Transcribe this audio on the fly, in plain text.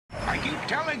keep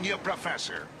telling you,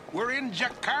 Professor. We're in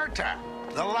Jakarta,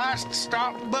 the last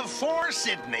stop before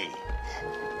Sydney.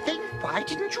 Then why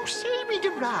didn't you say we'd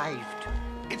arrived?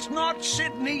 It's not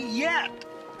Sydney yet.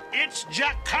 It's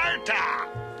Jakarta.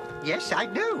 Yes, I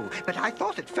know, but I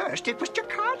thought at first it was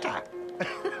Jakarta.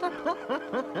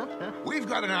 We've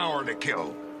got an hour to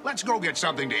kill. Let's go get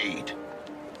something to eat.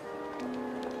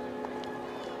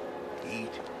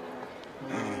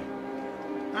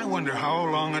 I wonder how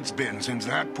long it's been since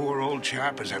that poor old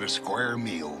chap has had a square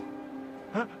meal.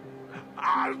 Huh?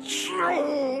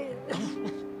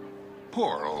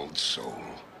 Poor old soul.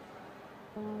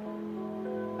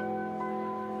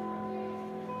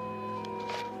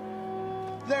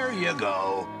 There you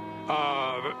go.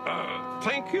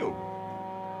 Thank you.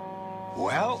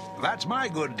 Well, that's my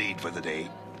good deed for the day.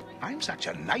 I'm such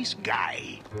a nice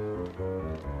guy.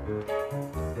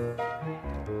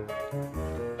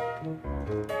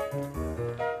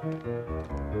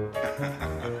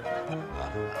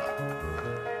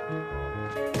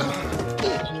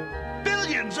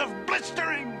 Billions of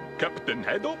blistering... Captain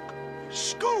Haddock?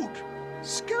 Scoot!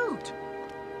 Scoot!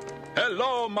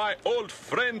 Hello, my old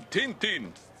friend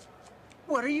Tintin.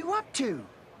 What are you up to?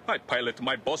 I pilot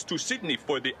my boss to Sydney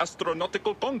for the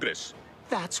Astronautical Congress.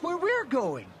 That's where we're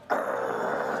going.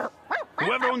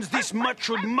 Whoever owns this mutt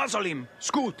should muzzle him.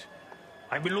 Scoot!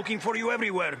 I've been looking for you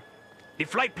everywhere. The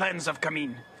flight plans have come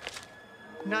in.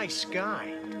 Nice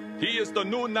guy. He is the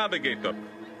new navigator.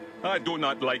 I do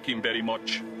not like him very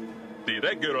much. The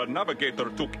regular navigator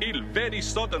took ill very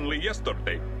suddenly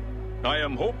yesterday. I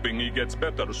am hoping he gets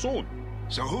better soon.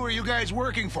 So who are you guys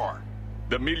working for?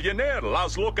 The millionaire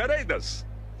Laszlo Carreras.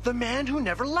 The man who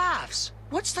never laughs.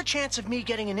 What's the chance of me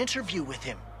getting an interview with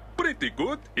him? Pretty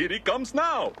good. Here he comes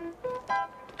now.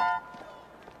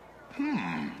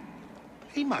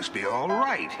 He must be all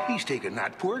right. He's taken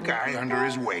that poor guy under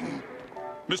his wing.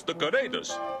 Mr.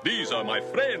 Carreras, these are my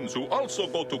friends who also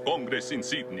go to Congress in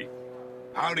Sydney.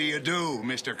 How do you do,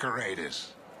 Mr.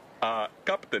 Carreras?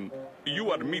 Captain,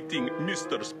 you are meeting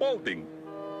Mr. Spaulding.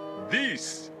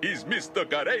 This is Mr.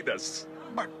 Carreras.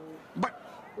 But...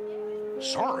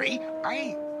 Sorry,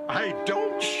 I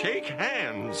don't shake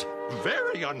hands.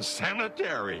 Very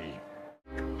unsanitary.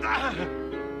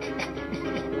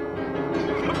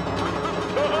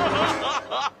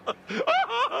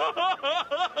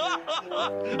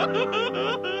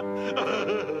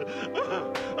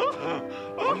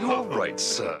 Are you all right,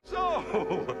 sir? So,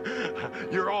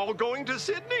 you're all going to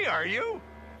Sydney, are you?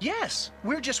 Yes,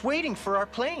 we're just waiting for our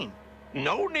plane.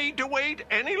 No need to wait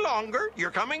any longer.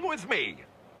 You're coming with me.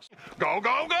 Go,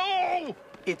 go, go!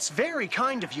 It's very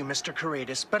kind of you, Mr.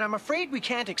 Carreras, but I'm afraid we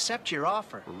can't accept your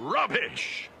offer.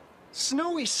 Rubbish!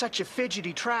 Snowy's such a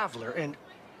fidgety traveler, and...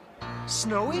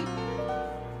 Snowy?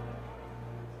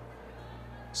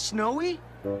 Snowy?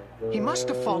 He must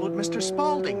have followed Mr.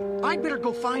 Spaulding. I'd better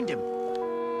go find him.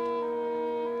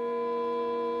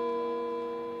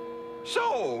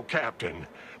 So, Captain,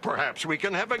 perhaps we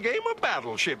can have a game of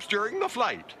battleships during the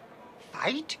flight.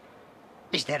 Fight?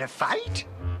 Is there a fight?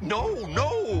 No,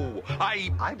 no,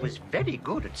 I was very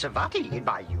good at savate in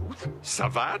my youth.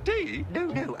 Savati?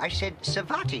 No, I said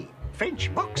savate, French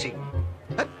boxing.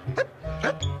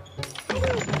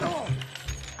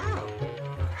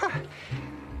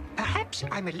 Perhaps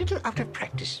I'm a little out of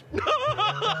practice.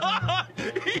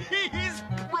 He's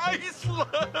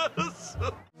priceless!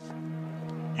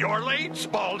 You're late,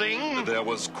 Spaulding. There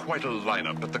was quite a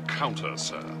lineup at the counter,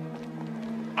 sir.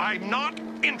 I'm not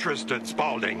interested,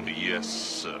 Spaulding. Yes,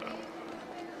 sir.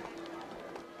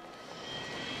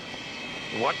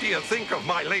 What do you think of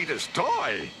my latest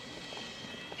toy?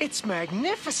 It's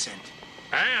magnificent.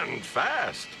 And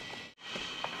fast.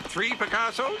 3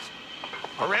 Picassos?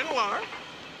 A Renoir?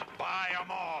 Buy 'em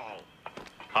all.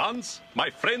 Hans, my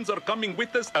friends are coming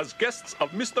with us as guests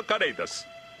of Mr. Carreras.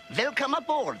 Welcome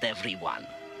aboard, everyone.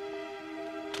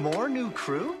 More new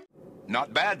crew?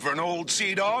 Not bad for an old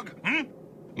sea dog, hmm?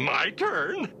 My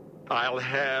turn. I'll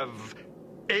have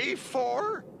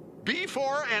A4,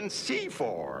 B4, and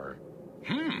C4.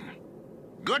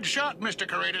 Good shot, Mr.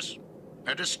 Carreras.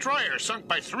 A destroyer sunk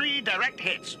by 3 direct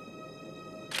hits.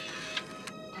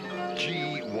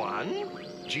 G1,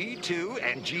 G2,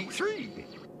 and G3.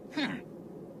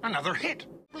 Another hit.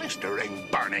 Blistering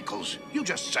barnacles. You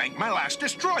just sank my last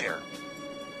destroyer.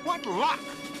 What luck!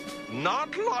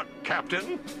 Not luck,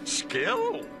 Captain.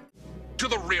 Skill. To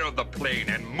the rear of the plane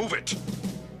and move it!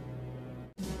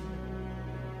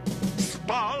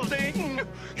 Spaulding,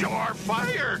 you're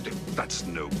fired. That's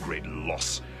no great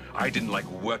loss. I didn't like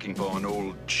working for an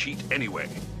old cheat anyway.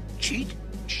 Cheat?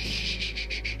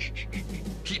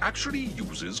 He actually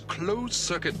uses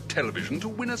closed-circuit television to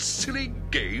win a silly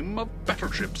game of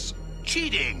battleships.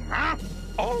 Cheating, huh?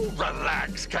 Oh,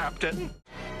 relax, Captain.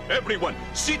 Everyone,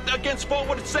 sit against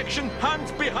forward section,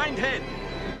 hands behind head.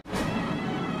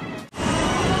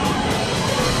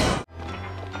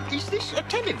 Is this a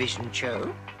television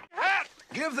show? Hat!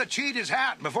 Give the cheat his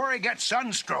hat before he gets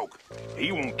sunstroke.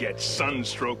 He won't get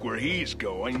sunstroke where he's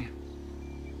going.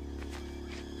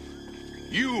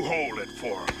 You hold it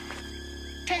for him.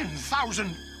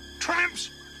 10,000 tramps,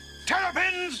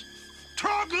 terrapins,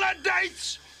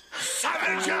 troglodytes,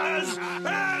 savages,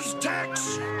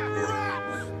 Aztecs.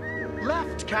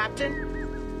 Left,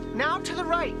 Captain. Now to the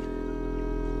right.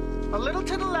 A little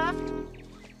to the left.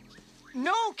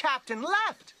 No, Captain,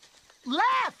 left.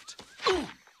 Left!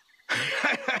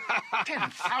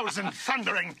 10,000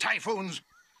 thundering typhoons.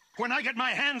 When I get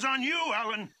my hands on you,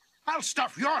 Alan, I'll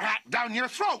stuff your hat down your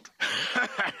throat.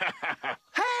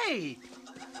 Hey!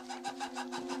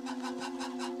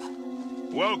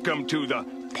 Welcome to the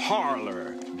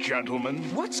parlor, gentlemen.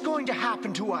 What's going to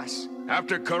happen to us?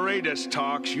 After Correidas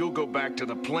talks, you'll go back to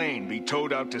the plane, be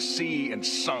towed out to sea and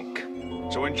sunk.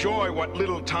 So enjoy what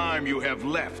little time you have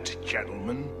left,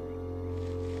 gentlemen.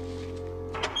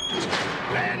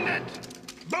 Bandit!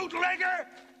 Bootlegger!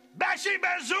 Bashy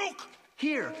Bazook!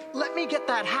 Here, let me get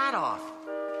that hat off.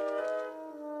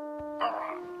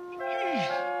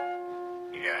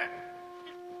 Yeah.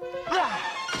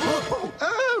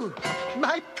 Oh,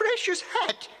 my precious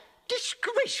hat.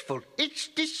 Disgraceful. It's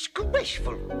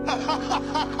disgraceful.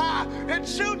 It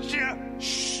suits you.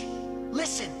 Shh!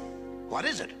 Listen. What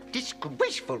is it?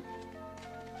 Disgraceful.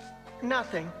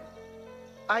 Nothing.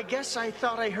 I guess I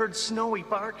thought I heard Snowy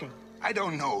barking. I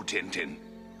don't know, Tintin.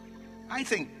 I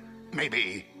think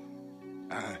maybe,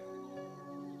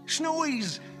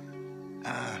 Snowy's,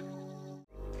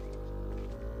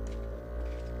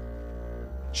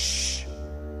 Shh!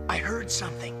 I heard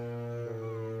something.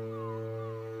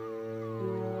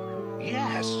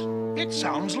 yes, it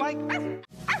sounds like...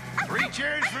 3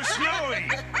 cheers for Snowy!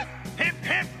 Hip,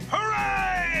 hip,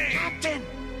 hooray! Captain!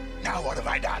 Now what have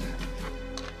I done?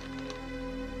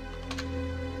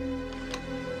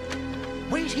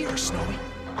 Wait here, Snowy.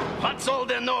 What's all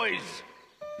the noise?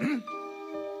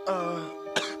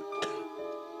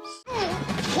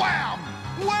 Wham!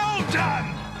 Well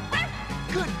done!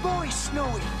 Good boy,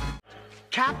 Snowy.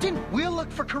 Captain, we'll look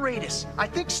for Correidas. I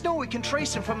think Snowy can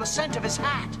trace him from the scent of his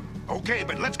hat. Okay,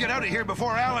 but let's get out of here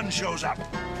before Alan shows up.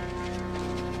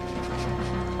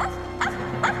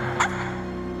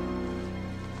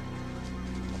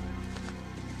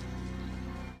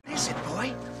 What is it,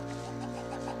 boy?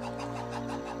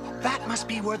 That must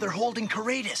be where they're holding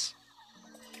Correidas.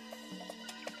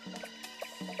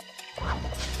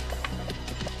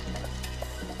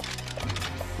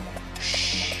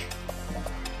 Shh.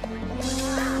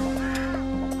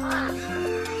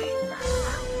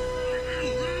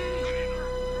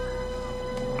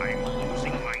 I'm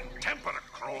losing my temper,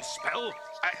 Crow Spell.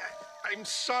 I'm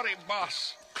sorry,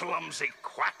 boss. Clumsy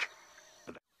quack.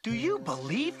 Do you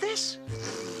believe this?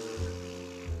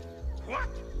 What?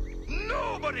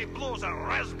 Nobody blows a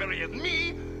raspberry at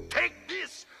me. Take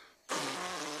this.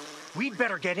 We'd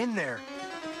better get in there.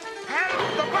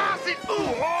 Help! The boss is...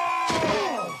 Ooh!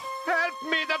 Oh! Help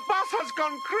me! The boss has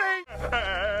gone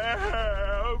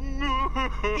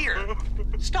crazy! Here,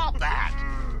 stop that.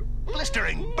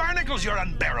 Blistering barnacles, you're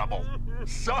unbearable.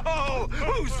 So,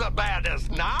 who's the baddest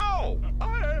now?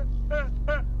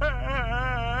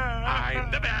 I'm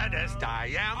the baddest,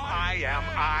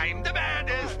 I'm the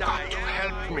baddest, I am. Got to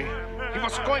help me. He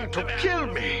was going to kill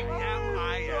me.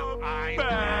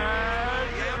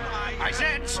 I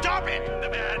said stop it. The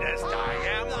baddest,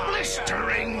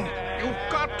 Blistering. You've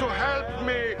got to help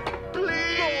me,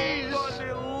 please.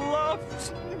 Nobody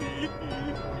loves me.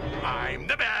 I'm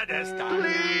the baddest,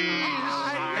 please.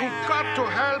 You've got to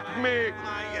help me.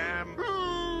 I am.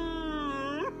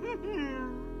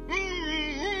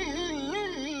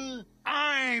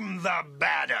 I'm the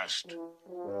baddest.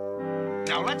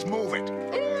 Now let's move it.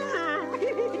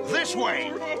 This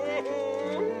way.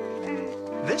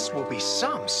 This will be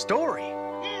some story.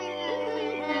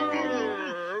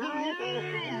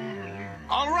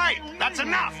 All right, that's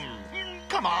enough.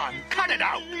 Come on, cut it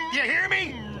out. You hear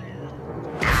me?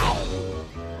 Ow!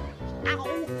 Ow,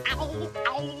 ow,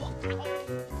 ow, ow.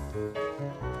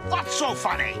 What's so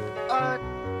funny?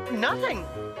 Nothing.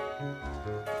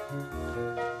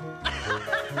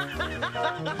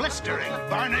 Blistering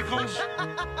barnacles.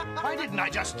 Why didn't I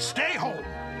just stay home?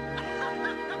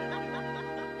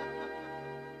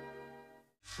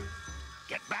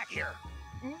 Get back here.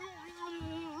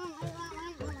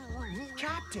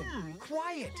 Captain,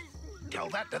 quiet. Tell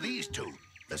that to these two.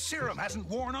 The serum hasn't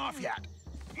worn off yet.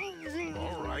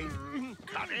 All right,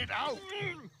 cut it out.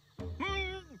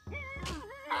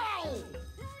 Ow!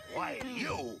 Why,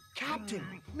 you... Captain,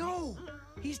 no!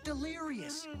 He's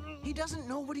delirious. He doesn't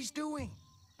know what he's doing.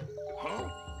 Huh?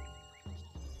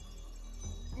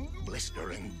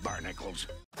 Blistering barnacles.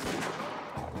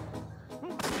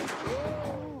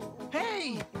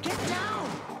 Hey, get down!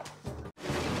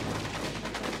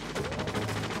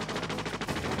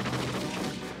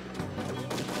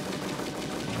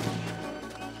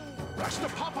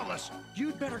 Rastapopoulos!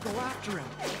 You'd better go after him.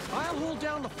 I'll hold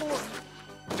down the fort.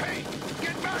 Hey,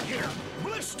 get back here!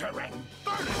 Blistering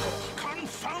barnacles!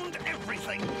 Confound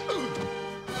everything!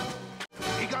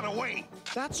 He got away.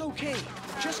 That's okay.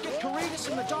 Just get Couratus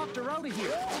and the doctor out of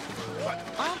here. But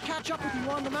I'll catch up with you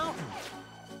on the mountain.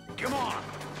 come on!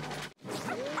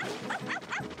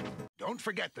 Don't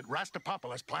forget that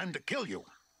Rastapopoulos planned to kill you.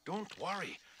 Don't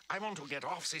worry. I want to get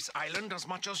off this island as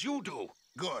much as you do.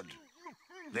 Good.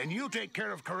 Then you take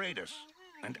care of Couratus,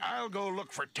 and I'll go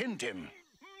look for Tintin.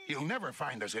 He'll never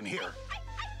find us in here.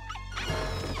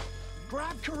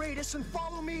 Grab Couratus and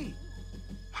follow me.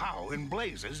 How in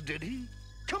blazes did he?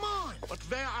 Come on! But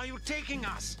where are you taking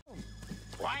us?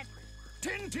 What?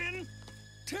 Tintin!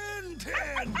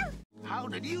 Tintin! How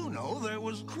did you know there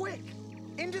was... Quick!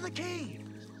 Into the cave!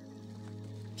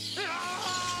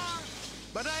 Ah!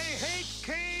 But I hate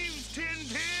caves,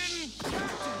 Tintin!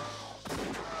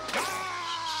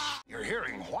 Ah! You're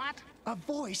hearing what? A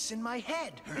voice in my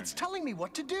head. It's telling me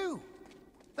what to do.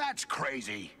 That's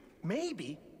crazy.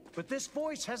 Maybe, but this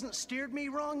voice hasn't steered me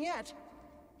wrong yet.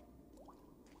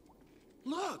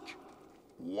 Look!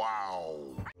 Wow.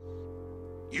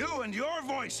 You and your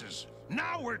voices.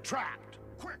 Now we're trapped.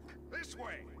 Quick, this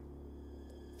way.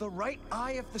 The right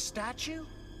eye of the statue?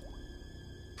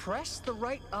 Press the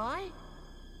right eye?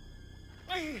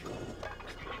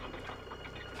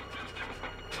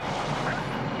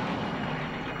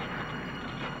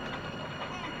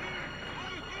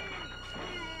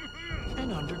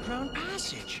 An underground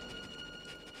passage.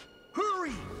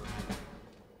 Hurry!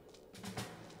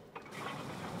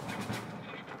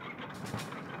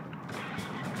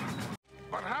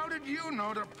 But how did you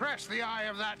know to press the eye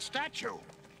of that statue?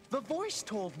 The voice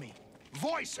told me.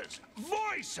 Voices!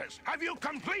 Voices! Have you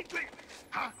completely...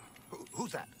 Huh?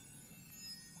 Who's that?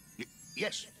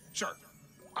 Yes, sir.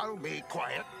 I'll be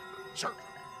quiet, sir.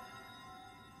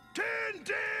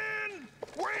 Tintin!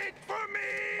 Wait for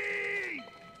me!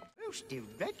 Most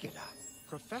irregular.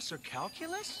 Professor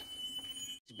Calculus?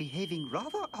 He's behaving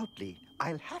rather oddly.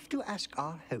 I'll have to ask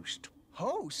our host.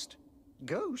 Host?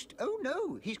 Ghost? Oh,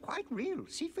 no. He's quite real.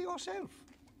 See for yourself.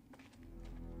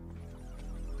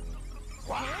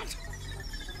 What?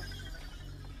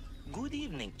 Good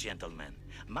evening, gentlemen.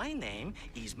 My name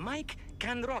is Mike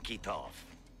Kanrokitov.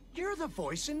 You're the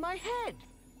voice in my head.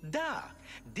 Da,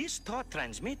 this thought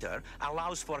transmitter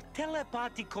allows for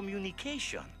telepathic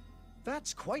communication.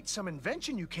 That's quite some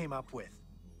invention you came up with.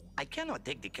 I cannot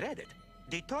take the credit.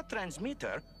 The thought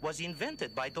transmitter was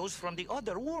invented by those from the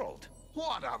other world.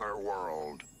 What other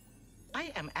world?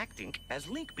 I am acting as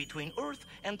link between Earth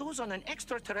and those on an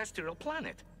extraterrestrial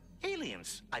planet.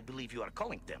 Aliens, I believe you are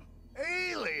calling them.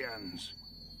 Aliens?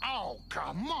 Oh,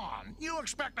 come on. You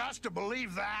expect us to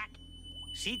believe that?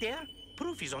 See there?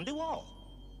 Proof is on the wall.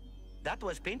 That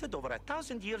was painted over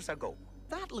 1,000 years ago.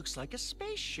 That looks like a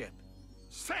spaceship.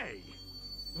 Say,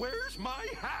 where's my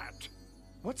hat?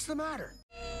 What's the matter?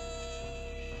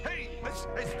 Hey,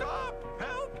 stop!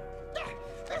 Help!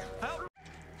 Help!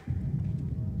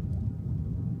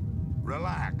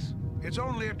 Relax. It's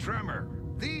only a tremor.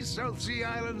 These South Sea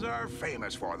Islands are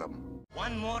famous for them.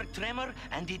 One more tremor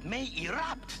and it may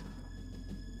erupt.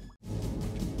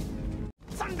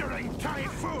 Thundering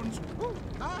typhoons! Ooh,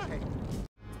 hi.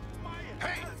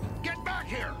 Hey, get back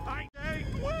here!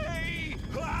 Way!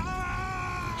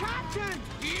 Captain!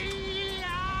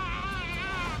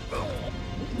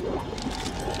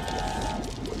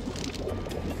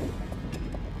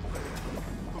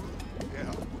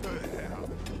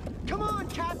 Come on,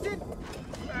 Captain!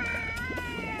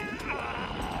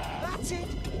 That's it!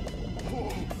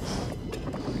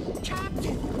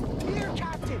 Captain! Here,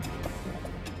 Captain!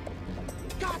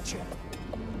 Gotcha!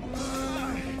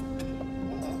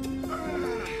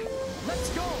 Let's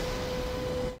go!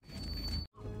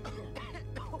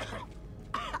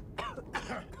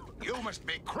 You must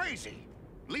be crazy!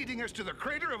 Leading us to the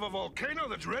crater of a volcano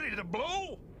that's ready to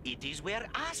blow? It is where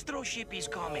Astroship is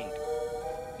coming.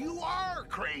 You are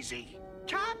crazy!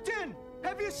 Captain!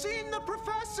 Have you seen the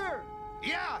professor?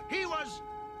 Yeah, he was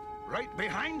right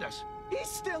behind us. He's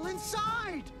still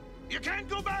inside! You can't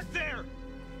go back there!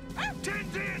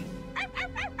 Tintin!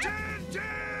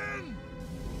 Tintin!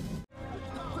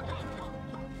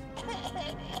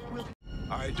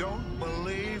 I don't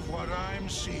believe what I'm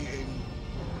seeing.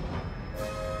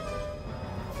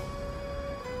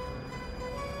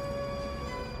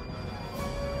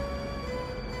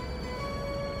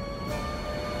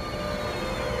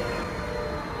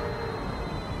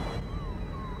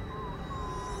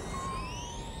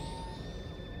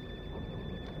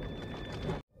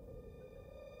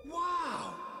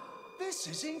 Wow! This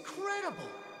is incredible!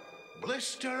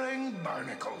 Blistering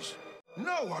barnacles.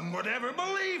 No one would ever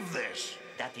believe this.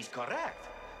 That is correct.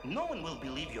 No one will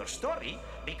believe your story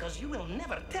because you will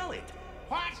never tell it.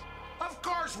 What? Of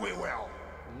course we will.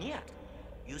 Yet.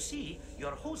 You see,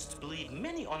 your hosts believe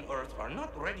many on Earth are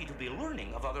not ready to be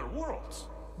learning of other worlds.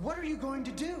 What are you going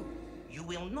to do? You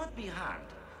will not be harmed.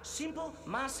 Simple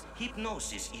mass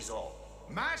hypnosis is all.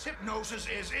 Mass hypnosis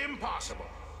is impossible.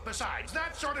 Besides,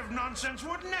 that sort of nonsense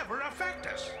would never affect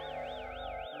us.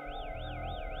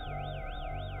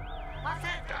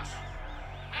 Affect us.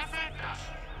 Affect us.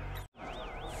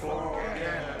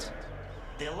 Forget.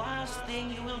 The last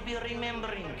thing you will be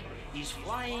remembering is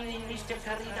flying in Mr.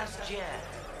 Carida's jet.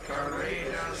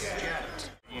 Carida's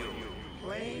jet.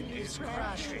 Plane is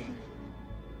crashing.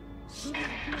 Sleep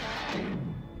now.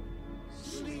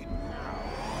 Sleep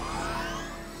now.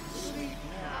 Sleep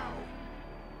now.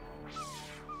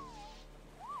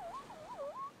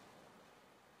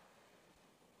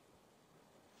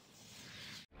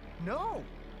 No!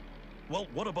 Well,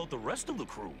 what about the rest of the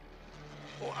crew?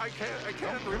 Oh, I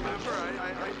can't remember.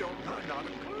 I don't, not a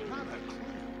clue. Not a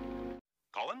clue.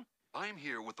 Colin? I'm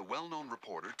here with the well-known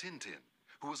reporter Tintin,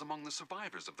 who was among the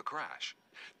survivors of the crash.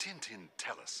 Tintin,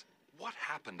 tell us, what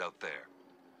happened out there?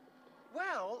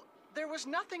 Well, there was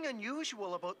nothing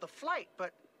unusual about the flight,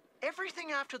 but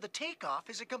everything after the takeoff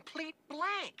is a complete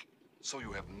blank. So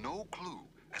you have no clue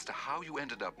as to how you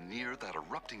ended up near that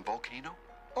erupting volcano?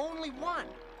 Only one.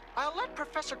 I'll let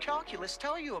Professor Calculus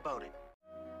tell you about it.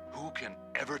 Who can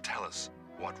ever tell us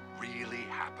what really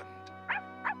happened?